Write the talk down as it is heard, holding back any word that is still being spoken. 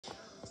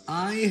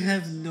I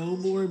have no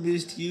more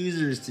missed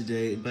users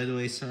today. By the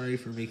way, sorry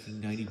for making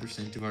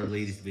 90% of our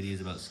latest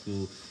videos about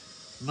school.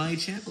 My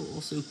channel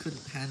also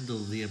couldn't handle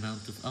the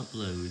amount of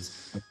uploads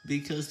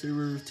because there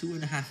were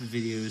 2.5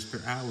 videos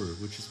per hour,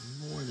 which is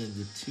more than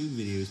the 2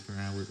 videos per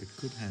hour it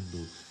could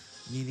handle,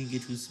 meaning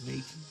it was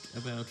making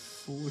about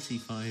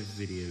 45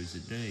 videos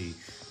a day,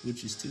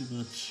 which is too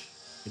much.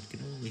 It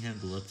can only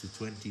handle up to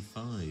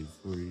 25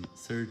 or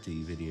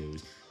 30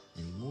 videos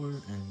anymore,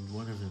 and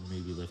one of them may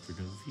be left for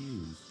no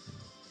views.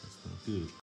 That's not good.